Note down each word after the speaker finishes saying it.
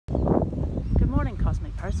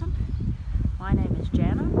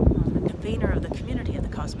convener of the community of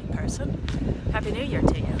the Cosmic Person. Happy New Year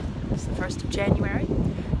to you. It's the 1st of January.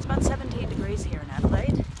 It's about 17 degrees here in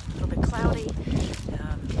Adelaide. A little bit cloudy,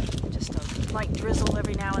 just a light drizzle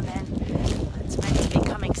every now and then. It's maybe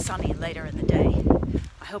becoming sunny later in the day.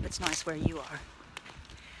 I hope it's nice where you are.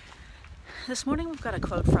 This morning we've got a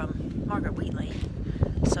quote from Margaret Wheatley,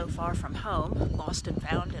 "So far from home, lost and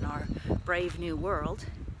found in our brave new world."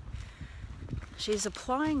 She's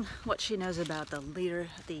applying what she knows about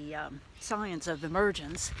the science of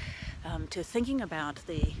emergence to thinking about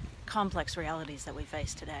the complex realities that we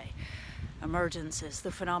face today. Emergence is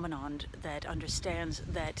the phenomenon that understands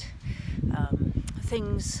that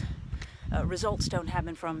results don't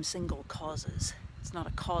happen from single causes. It's not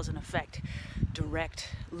a cause and effect, direct,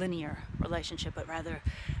 linear relationship, but rather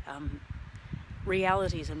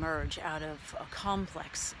realities emerge out of a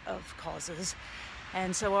complex of causes.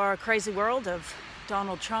 And so our crazy world of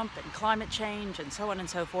Donald Trump and climate change and so on and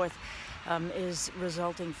so forth is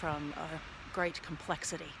resulting from a great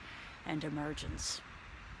complexity and emergence.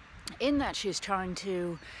 In that, she's trying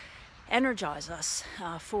to energize us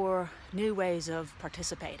for new ways of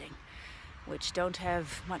participating, which don't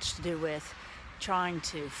have much to do with trying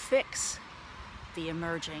to fix the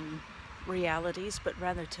emerging realities, but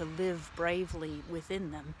rather to live bravely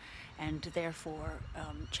within them, and therefore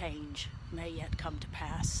change may yet come to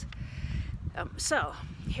pass. So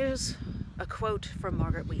here's a quote from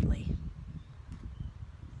Margaret Wheatley.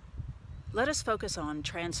 "Let us focus on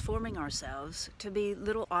transforming ourselves to be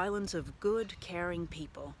little islands of good, caring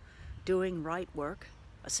people, doing right work,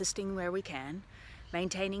 assisting where we can,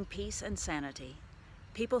 maintaining peace and sanity,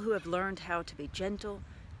 people who have learned how to be gentle,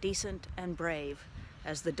 decent, and brave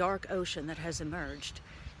as the dark ocean that has emerged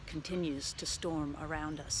continues to storm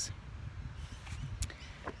around us."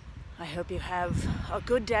 I hope you have a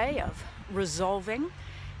good day of resolving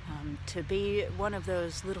to be one of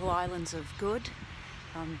those little islands of good,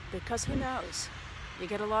 because who knows? You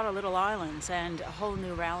get a lot of little islands and a whole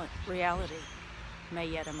new reality may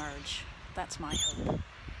yet emerge. That's my hope.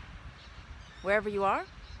 Wherever you are,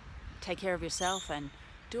 take care of yourself and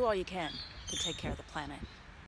do all you can to take care of the planet.